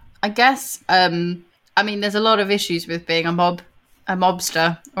Gat. I guess, I mean, there's a lot of issues with being a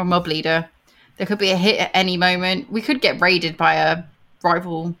mobster or mob leader. There could be a hit at any moment. We could get raided by a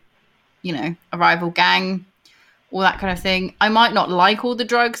rival gang, all that kind of thing. I might not like all the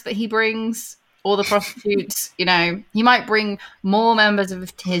drugs that he brings or the prostitutes. He might bring more members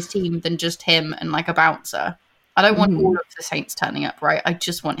of his team than just him and like a bouncer. I don't want all of the Saints turning up, right? I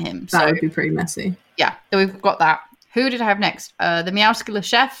just want him. That would be pretty messy. Yeah, so we've got that. Who did I have next? The Meowscular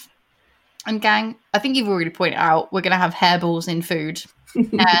chef and gang. I think you've already pointed out we're going to have hairballs in food.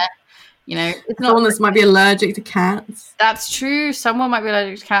 It's not someone that might be allergic to cats. That's true. Someone might be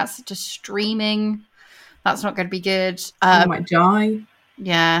allergic to cats. Just streaming. That's not going to be good. Someone might die.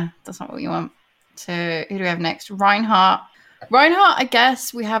 Yeah, that's not what we want. So who do we have next? Reinhardt, I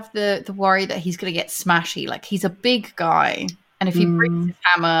guess we have the worry that he's going to get smashy. Like, he's a big guy. And if he brings his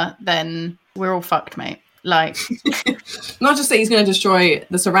hammer, then we're all fucked, mate. Like, not just that he's going to destroy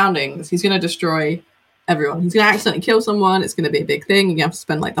the surroundings, he's going to destroy everyone. He's going to accidentally kill someone. It's going to be a big thing. You're going to have to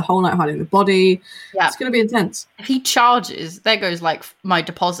spend like the whole night hiding the body. Yeah. It's going to be intense. If he charges, there goes like my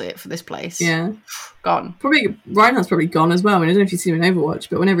deposit for this place. Yeah. Gone. Probably, Reinhardt's probably gone as well. I mean, I don't know if you've seen him in Overwatch,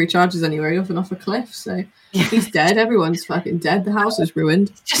 but whenever he charges anywhere, he's often off a cliff. So if he's dead, everyone's fucking dead. The house is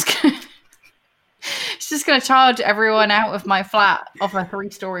ruined. It's just going to charge everyone out of my flat off a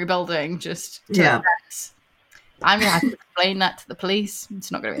 3-story building. Just to I'm going to have to explain that to the police.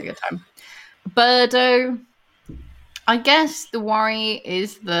 It's not going to be a good time. Birdo, I guess the worry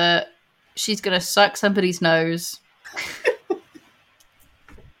is that she's going to suck somebody's nose.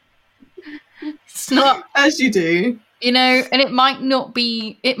 It's not, as you do, and it might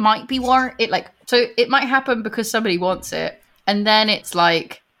be so it might happen because somebody wants it, and then it's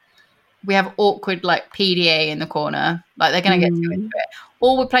like we have awkward like PDA in the corner, like they're going to get too into it,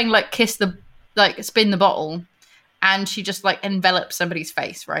 or we're playing like kiss the like spin the bottle and she just like envelops somebody's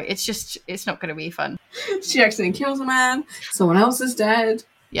face, right? It's not going to be fun. She accidentally kills a man. Someone else is dead.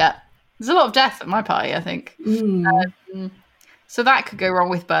 Yeah. There's a lot of death at my party, I think. So that could go wrong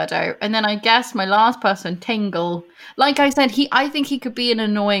with Birdo. And then I guess my last person, Tingle. Like I said, I think he could be in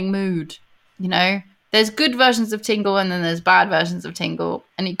an annoying mood, you know? There's good versions of Tingle and then there's bad versions of Tingle.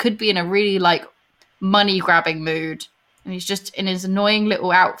 And he could be in a really like money-grabbing mood. And he's just in his annoying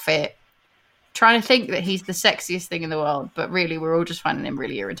little outfit, trying to think that he's the sexiest thing in the world. But really, we're all just finding him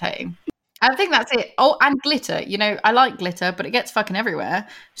really irritating. I think that's it. Oh, and glitter. You know, I like glitter, but it gets fucking everywhere.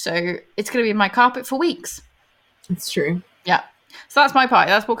 So it's going to be in my carpet for weeks. It's true. Yeah. So that's my party.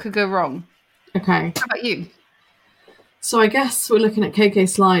 That's what could go wrong. Okay. How about you? So I guess we're looking at KK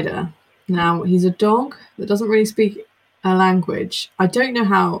Slider. Now, he's a dog that doesn't really speak a language. I don't know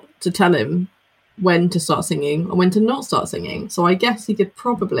how to tell him when to start singing or when to not start singing. So I guess he could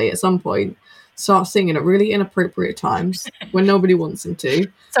probably at some point start singing at really inappropriate times when nobody wants him to.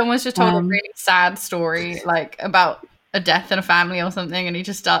 Someone's just told a really sad story, like about a death in a family or something, and he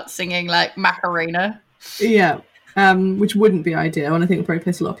just starts singing like Macarena. Yeah, which wouldn't be ideal, and I think would probably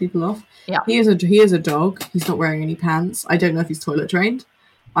piss a lot of people off. Yeah, he is a dog. He's not wearing any pants. I don't know if he's toilet trained.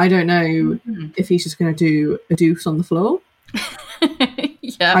 I don't know if he's just going to do a deuce on the floor.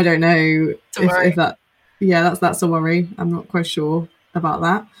 Yeah, I don't know if that. Yeah, that's a worry. I'm not quite sure about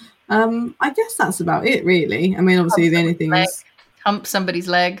that. I guess that's about it, really. I mean, obviously, the only thing is hump somebody's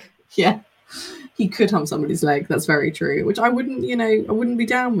leg. Yeah, he could hump somebody's leg. That's very true. Which I wouldn't be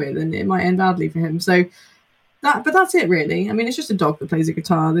down with, and it might end badly for him. So but that's it, really. I mean, it's just a dog that plays a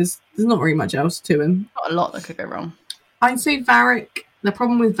guitar. There's not really much else to him. Not a lot that could go wrong. I'd say Varric. The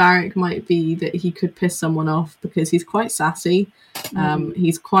problem with Varric might be that he could piss someone off because he's quite sassy.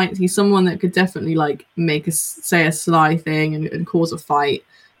 He's someone that could definitely like say a sly thing and cause a fight.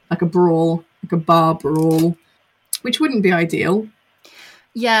 Like a brawl, like a bar brawl, which wouldn't be ideal.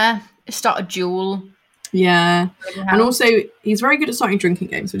 Yeah, start a duel. Yeah, and also he's very good at starting drinking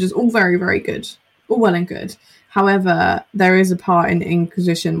games, which is all very, very good, all well and good. However, there is a part in the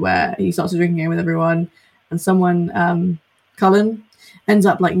Inquisition where he starts a drinking game with everyone, and someone, Cullen, ends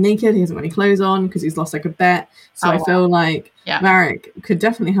up like naked. He hasn't got any clothes on because he's lost like a bet. So I feel like Varric could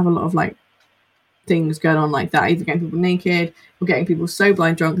definitely have a lot of like things going on like that, either getting people naked or getting people so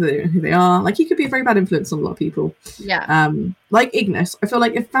blind drunk that they don't know who they are. Like he could be a very bad influence on a lot of people. Yeah. Like Ignis. I feel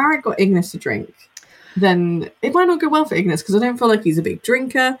like if Varric got Ignis to drink, then it might not go well for Ignis because I don't feel like he's a big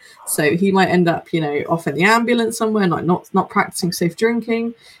drinker. So he might end up, off in the ambulance somewhere, like not practicing safe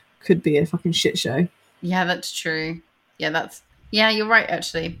drinking. Could be a fucking shit show. Yeah, that's true. Yeah, you're right,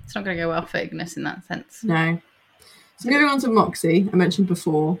 actually. It's not going to go well for Ignis in that sense. No. So moving on to Moxie, I mentioned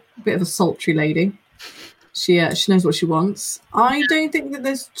before, a bit of a sultry lady. She knows what she wants. I don't think that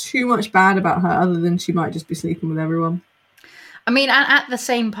there's too much bad about her other than she might just be sleeping with everyone. I mean, at the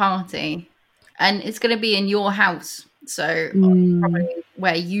same party, and it's going to be in your house, so probably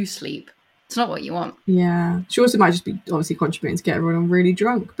where you sleep. It's not what you want. Yeah. She also might just be obviously contributing to get everyone really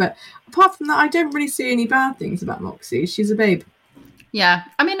drunk. But apart from that, I don't really see any bad things about Moxie. She's a babe. Yeah.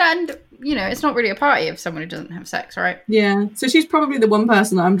 I mean, and, it's not really a party if someone who doesn't have sex, right? Yeah. So she's probably the one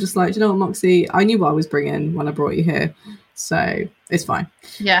person that I'm just like, do you know what, Moxie? I knew what I was bringing when I brought you here. So it's fine.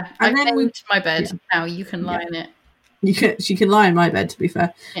 Yeah. And I've made my bed. Yeah. Now you can lie in it. She can lie in my bed, to be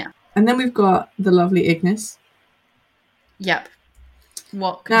fair. Yeah. And then we've got the lovely Ignis. Yep.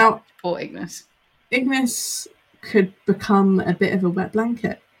 What can support Ignis? Ignis could become a bit of a wet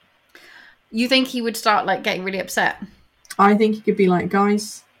blanket. You think he would start like getting really upset? I think he could be like,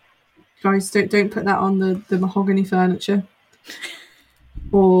 guys, don't put that on the mahogany furniture,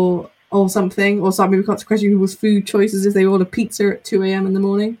 or something. Or something. We've got to question people's food choices if they order pizza at 2 a.m. in the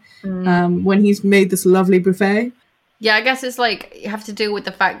morning. When he's made this lovely buffet. Yeah, I guess it's like you have to deal with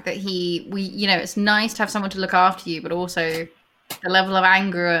the fact that it's nice to have someone to look after you, but also the level of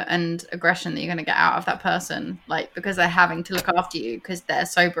anger and aggression that you're going to get out of that person, like because they're having to look after you because they're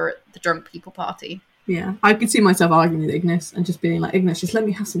sober at the drunk people party. Yeah, I could see myself arguing with Ignis and just being like, Ignis, just let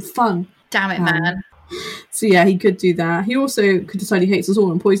me have some fun. Damn it, man. So yeah, he could do that. He also could decide he hates us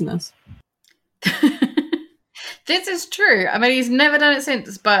all and poison us. This is true. I mean, he's never done it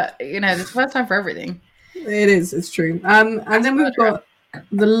since, but it's the first time for everything. It is. It's true. And then we've got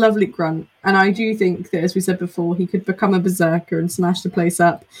the lovely Grunt, and I do think that, as we said before, he could become a berserker and smash the place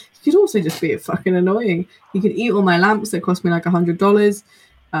up. He could also just be fucking annoying. He could eat all my lamps that cost me like $100.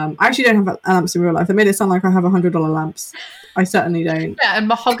 I actually don't have lamps in real life. I made it sound like I have $100 lamps. I certainly don't. Yeah, and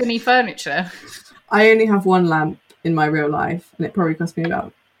mahogany furniture. I only have one lamp in my real life, and it probably cost me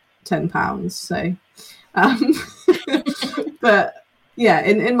about £10. So, but yeah,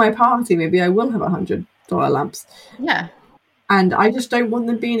 in my party, maybe I will have $100 lamps. Yeah. And I just don't want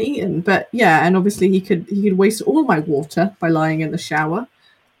them being eaten. But yeah, and obviously he could waste all my water by lying in the shower.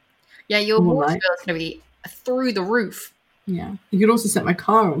 Yeah, your All water night. bill is going to be through the roof. Yeah. He could also set my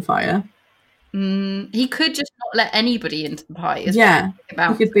car on fire. He could just not let anybody into the party. Yeah.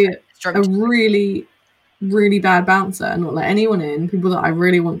 He could be a really, really bad bouncer and not let anyone in. People that I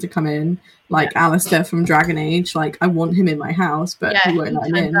really want to come in, like Alistair from Dragon Age. Like, I want him in my house, but he won't let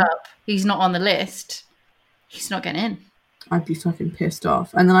him in. He's not on the list. He's not getting in. I'd be fucking pissed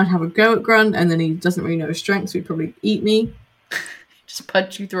off. And then I'd have a go at Grunt, and then he doesn't really know his strength, so he'd probably eat me. Just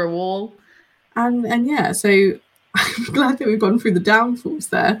punch you through a wall. And yeah, so I'm glad that we've gone through the downfalls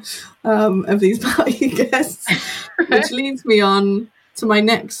there of these party guests, which leads me on to my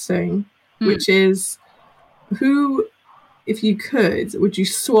next thing, which is who, if you could, would you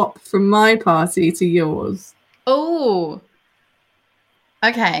swap from my party to yours? Oh,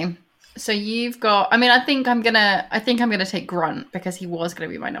 okay. So you've got. I mean, I think I'm gonna take Grunt because he was gonna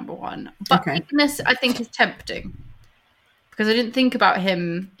be my number one. But Ignis, I think, is tempting because I didn't think about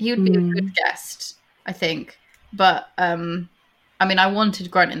him. He would be a good guest, I think. But I mean, I wanted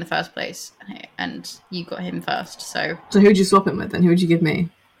Grunt in the first place, and you got him first. So who'd you swap him with? Then who would you give me?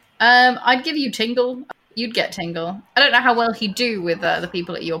 I'd give you Tingle. You'd get Tingle. I don't know how well he'd do with the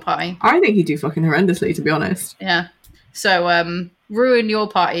people at your party. I think he'd do fucking horrendously, to be honest. Yeah. So ruin your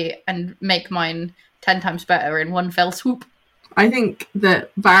party and make mine 10 times better in one fell swoop. I think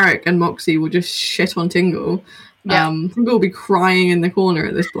that Varric and Moxie will just shit on Tingle. Yeah. Tingle will be crying in the corner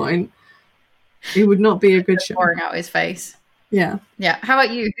at this point. It would not be a good show. Pouring out his face. Yeah. Yeah. How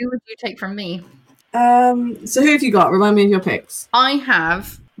about you? Who would you take from me? So who have you got? Remind me of your picks. I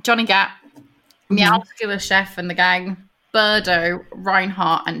have Johnny Gat, Meowskiller Chef and the gang, Birdo,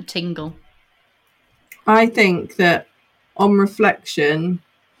 Reinhardt, and Tingle. I think that on reflection,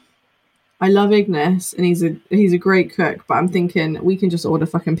 I love Ignis and he's a great cook, but I'm thinking we can just order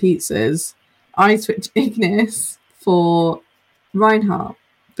fucking pizzas. I switch Ignis for Reinhardt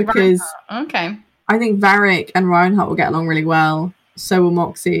because okay. I think Varric and Reinhardt will get along really well. So will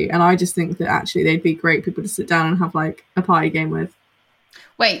Moxie, and I just think that actually they'd be great people to sit down and have like a party game with.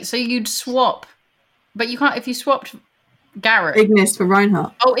 Wait, so you'd swap, but you can't if you swapped Garrett. Ignis for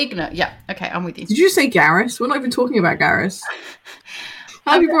Reinhardt. Oh, Ignis. Yeah. Okay, I'm with you. Did you say Garrus? We're not even talking about Garrus.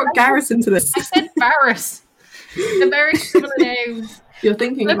 How have you brought Garrus into this? I said Varys. They're very similar names. You're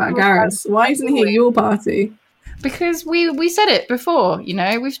thinking about Garrus. Why isn't he at your party? Because we said it before, you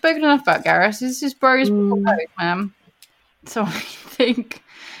know. We've spoken enough about Garrus. This is bro's man. So I think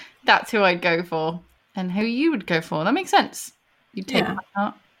that's who I'd go for. And who you would go for. That makes sense. You'd take my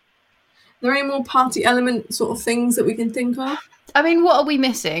heart. Are there any more party element sort of things that we can think of? I mean, what are we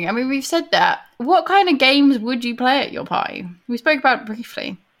missing? I mean, we've said that. What kind of games would you play at your party? We spoke about it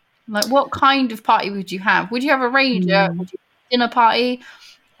briefly. Like, what kind of party would you have? Would you have a rager? Would you have a dinner party?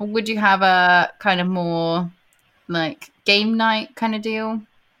 Or would you have a kind of more, like, game night kind of deal?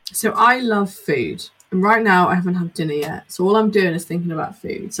 So I love food. And right now, I haven't had dinner yet. So all I'm doing is thinking about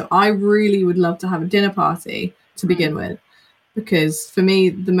food. So I really would love to have a dinner party to begin with. Because for me,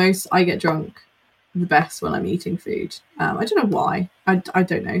 the most I get drunk, the best when I'm eating food. I don't know why. I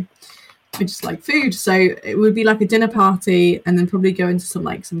don't know. I just like food. So it would be like a dinner party and then probably go into some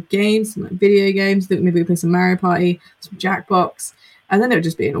games, some like video games. Maybe we play some Mario Party, some Jackbox. And then it would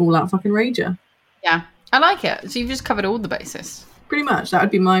just be an all-out fucking rager. Yeah, I like it. So you've just covered all the bases. Pretty much. That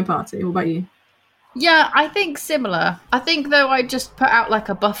would be my party. What about you? Yeah, I think similar. I think, though, I'd just put out like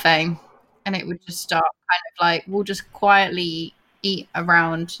a buffet and it would just start kind of like, we'll just quietly eat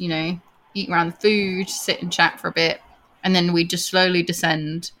around the food, sit and chat for a bit. And then we just slowly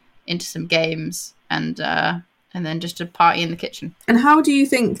descend into some games and then just a party in the kitchen. And how do you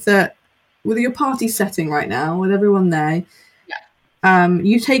think that, with your party setting right now, with everyone there,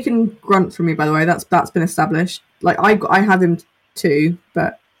 you've taken Grunt from me, by the way, that's been established. Like, I have him too,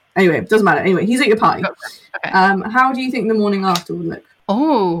 but anyway, it doesn't matter. Anyway, he's at your party. Okay. How do you think the morning after would look?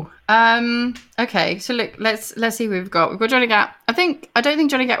 Oh, okay. So look, let's see who we've got. We've got Johnny Gat. I don't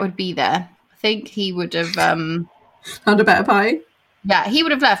think Johnny Gat would be there. I think he would have found a better party. Yeah, he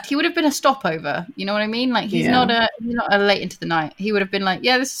would have left. He would have been a stopover. You know what I mean? Like he's not a late into the night. He would have been like,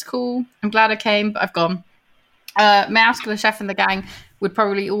 yeah, this is cool. I'm glad I came, but I've gone. Meowskiller Chef and the gang would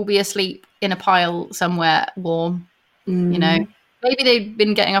probably all be asleep in a pile somewhere warm. You know, maybe they've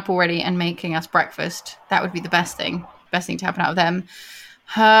been getting up already and making us breakfast. That would be the best thing to happen out of them.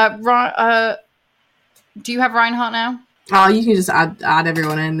 Do you have Reinhardt now? Oh, you can just add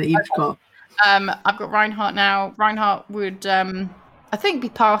everyone in that you've got. I've got Reinhardt now. Reinhardt would, I think, be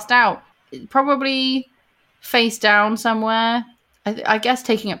passed out. Probably face down somewhere. I guess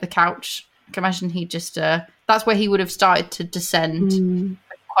taking up the couch. I can imagine he just that's where he would have started to descend,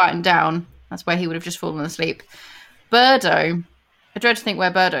 quieten down. That's where he would have just fallen asleep. Birdo, I dread to think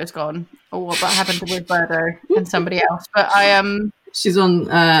where Birdo's gone or what happened with Birdo and somebody else. But she's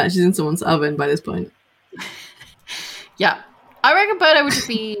in someone's oven by this point. Yeah, I reckon Birdo would just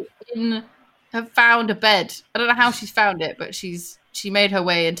be have found a bed. I don't know how she's found it, but she made her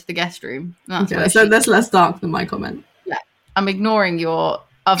way into the guest room. Okay, so that's less dark than my comment. Yeah, I'm ignoring your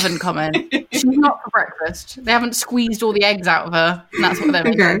oven comment. She's not for breakfast. They haven't squeezed all the eggs out of her, and that's what they're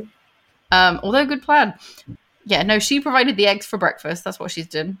making. Okay. Although good plan. Yeah, no, she provided the eggs for breakfast. That's what she's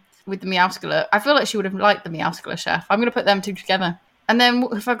done with the Meowscula. I feel like she would have liked the Meowscula chef. I'm going to put them two together. And then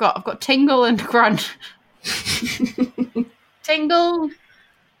what have I got? I've got Tingle and Grunt. Tingle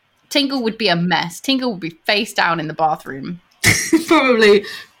would be a mess. Tingle would be face down in the bathroom. Probably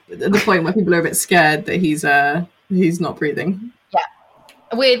at the point where people are a bit scared that he's not breathing. Yeah,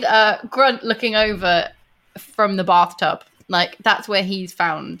 with Grunt looking over from the bathtub, like that's where he's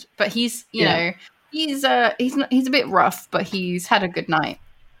found. But he's you know he's a bit rough, but he's had a good night.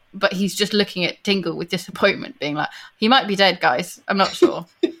 But he's just looking at Tingle with disappointment, being like, he might be dead, guys. I'm not sure.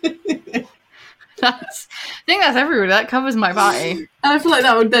 I think that's everybody. That covers my party. And I feel like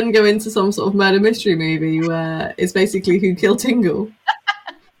that would then go into some sort of murder mystery movie where it's basically who killed Tingle.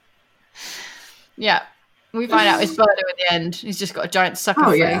 Yeah. We find out it's Birdo at the end. He's just got a giant sucker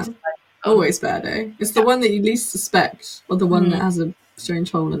face. Yeah. Always Birdo. It's the one that you least suspect, or the one that has a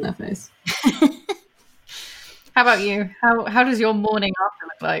strange hole in their face. How about you? How does your morning after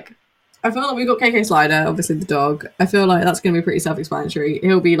look like? I feel like we've got KK Slider, obviously the dog. I feel like that's going to be pretty self-explanatory.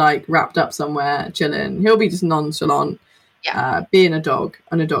 He'll be like wrapped up somewhere, chilling. He'll be just nonchalant, being a dog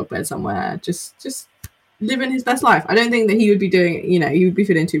on a dog bed somewhere, just living his best life. I don't think that he would be doing, he would be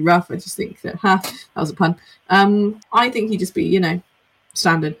feeling too rough. I just think that, that was a pun. I think he'd just be,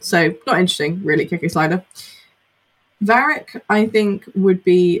 standard. So not interesting, really, KK Slider. Varric, I think, would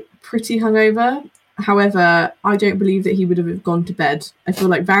be pretty hungover. However, I don't believe that he would have gone to bed. I feel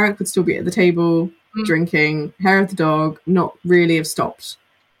like Varric would still be at the table, drinking, hair of the dog, not really have stopped.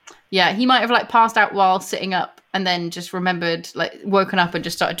 Yeah, he might have passed out while sitting up and then just remembered, woken up and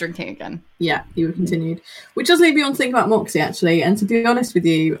just started drinking again. Yeah, he would have continued. Which does lead me on to think about Moxie, actually. And to be honest with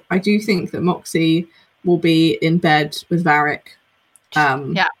you, I do think that Moxie will be in bed with Varric.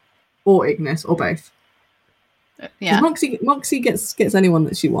 Or Ignis, or both. Yeah, Moxie gets anyone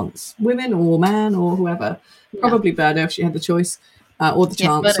that she wants, women or man or whoever. Probably Birdo if she had the choice, or the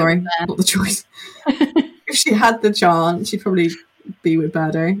chance. Sorry, not the choice. If she had the chance, she'd probably be with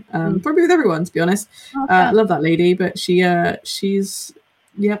Birdo. Probably with everyone, to be honest. Okay. Love that lady, but she's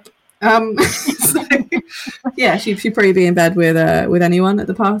yep. She'd probably be in bed with anyone at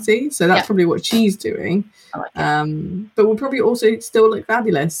the party. So that's probably what she's doing. I like it. But will probably also still look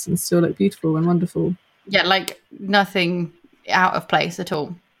fabulous and still look beautiful and wonderful. Yeah, nothing out of place at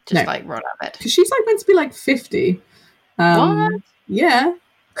all. Just roll out of bed. Because she's meant to be 50. What? Yeah,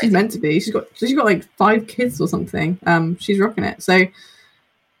 she's meant to be. She's got 5 kids or something. She's rocking it. So,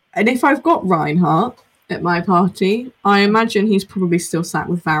 and if I've got Reinhardt at my party, I imagine he's probably still sat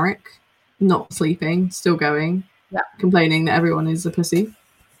with Varric, not sleeping, still going, complaining that everyone is a pussy.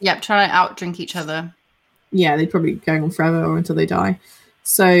 Yep, trying to outdrink each other. Yeah, they're probably going on forever or until they die.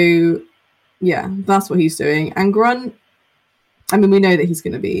 So. Yeah, that's what he's doing. And Grunt, I mean, we know that he's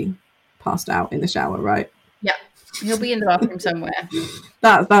going to be passed out in the shower, right? Yeah, he'll be in the bathroom somewhere.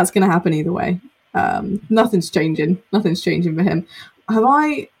 That's going to happen either way. Nothing's changing. Nothing's changing for him. Have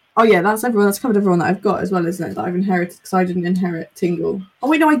I? Oh yeah, that's everyone. That's covered everyone that I've got as well, isn't it? That I've inherited because I didn't inherit Tingle. Oh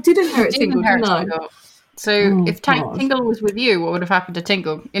wait, no, I did inherit Tingle. Didn't I? So if Tingle was with you, what would have happened to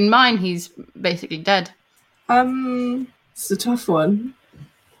Tingle? In mine, he's basically dead. It's a tough one.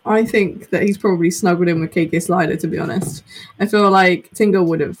 I think that he's probably snuggled in with KK Slider, to be honest. I feel like Tingle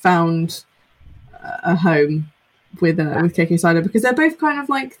would have found a home with KK Slider because they're both kind of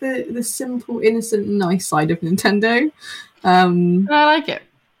like the simple, innocent, nice side of Nintendo. I like it.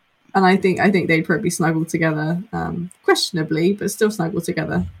 And I think they'd probably snuggle together, questionably, but still snuggle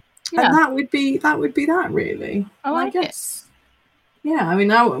together. Yeah. And that would be that really. I guess. Yeah, I mean,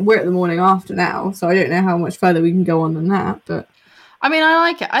 now we're at the morning after now, so I don't know how much further we can go on than that, but... I mean, I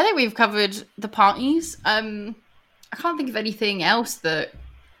like it. I think we've covered the parties. I can't think of anything else that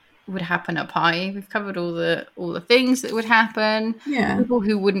would happen at a party. We've covered all the things that would happen. Yeah. People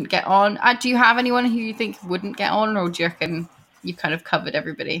who wouldn't get on. Do you have anyone who you think wouldn't get on, or do you reckon you've kind of covered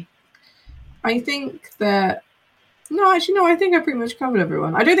everybody? I think that... No, actually, no, I think I pretty much covered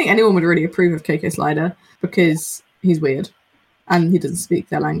everyone. I don't think anyone would really approve of KK Slider because he's weird. and he doesn't speak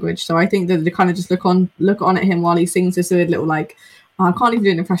their language. So I think that they kind of just look on at him while he sings this weird little like, oh, I can't even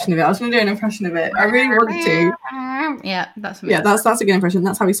do an impression of it. I was going to do an impression of it. I really wanted to. Yeah, that's amazing. Yeah, that's a good impression.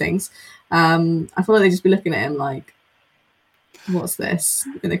 That's how he sings. I feel like they'd just be looking at him like, what's this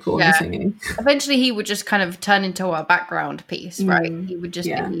in the corner singing? Eventually he would just kind of turn into a background piece, right? He would just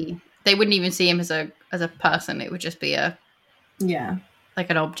be, they wouldn't even see him as a person. It would just be like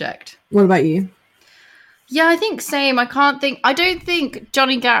an object. What about you? Yeah, I think same. I don't think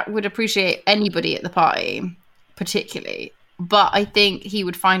Johnny Gat would appreciate anybody at the party particularly, but I think he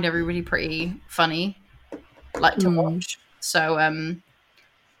would find everybody pretty funny, like to watch. So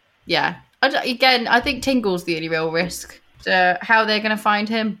yeah, I think Tingle's the only real risk to how they're going to find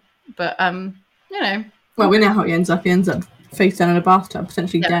him, but well, we know how he ends up face down in a bathtub,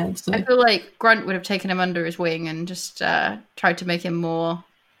 potentially dead. So I feel like Grunt would have taken him under his wing and just tried to make him more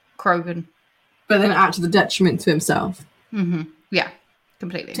Krogan, but then at the detriment to himself. Yeah,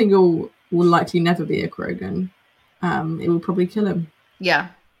 completely. Tingle will likely never be a Krogan. It will probably kill him. Yeah,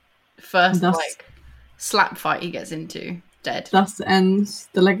 first like slap fight he gets into, dead. Thus ends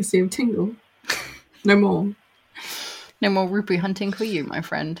the legacy of Tingle. No more. No more rupee hunting for you, my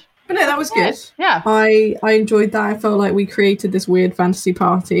friend. But no, that was good. Yeah. I enjoyed that. I felt like we created this weird fantasy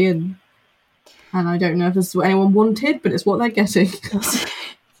party, and I don't know if this is what anyone wanted, but it's what they're getting.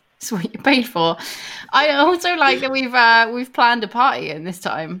 It's what you paid for. I also like that we've planned a party in this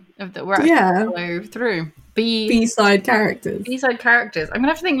time that we're actually follow through. B-side characters. B-side characters. I'm gonna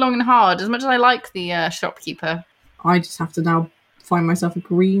have to think long and hard. As much as I like the shopkeeper, I just have to now find myself a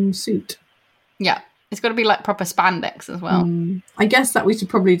green suit. Yeah. It's got to be like proper spandex as well. I guess that we should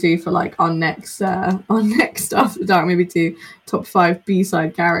probably do for like our next After Dark, maybe do top 5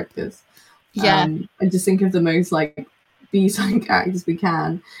 B-side characters. Yeah. And just think of the most like B-side characters we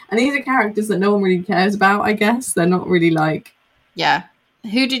can. And these are characters that no one really cares about, I guess. They're not really like... Yeah.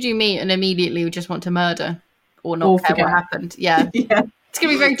 Who did you meet and immediately just want to murder? Or not care what happened? Yeah. Yeah. It's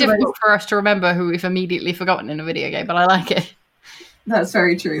going to be very difficult for us to remember who we've immediately forgotten in a video game, but I like it. That's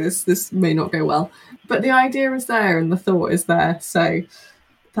very true. This may not go well. But the idea is there and the thought is there. So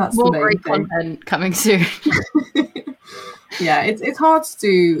that's more the main great thing. Content coming soon. Yeah, it's hard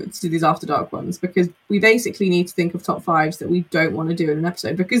to do these After Dark ones because we basically need to think of top 5s that we don't want to do in an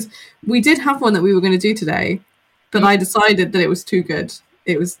episode, because we did have one that we were going to do today, but I decided that it was too good.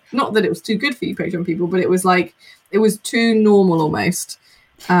 It was not that it was too good for you Patreon people, but it was too normal almost.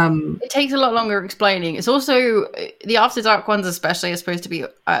 It takes a lot longer explaining. It's also the After Dark ones especially are supposed to be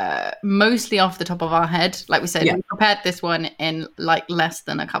mostly off the top of our head. Like we said, we prepared this one in like less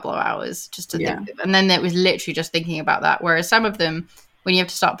than a couple of hours just to think of, and then it was literally just thinking about that. Whereas some of them, when you have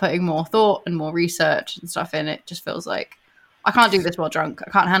to start putting more thought and more research and stuff in, it just feels like I can't do this while drunk.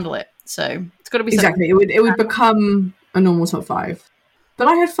 I can't handle it. So it's got to be exactly. It would become a normal top 5. But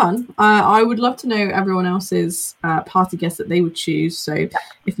I had fun. I would love to know everyone else's party guests that they would choose. So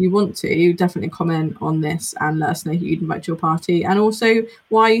if you want to, definitely comment on this and let us know who you'd invite to your party. And also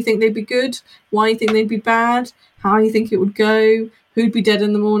why you think they'd be good, why you think they'd be bad, how you think it would go, who'd be dead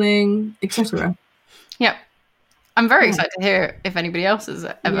in the morning, etc. Yeah. I'm very excited to hear if anybody else has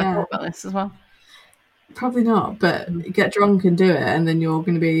ever thought about this as well. Probably not, but get drunk and do it, and then you're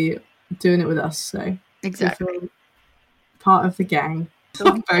going to be doing it with us. So exactly. Part of the gang.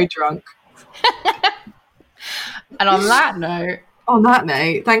 I'm very drunk. And on that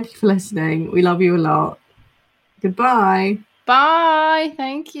note, thank you for listening. We love you a lot. Goodbye. Bye.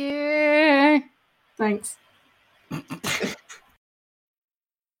 Thank you. Thanks.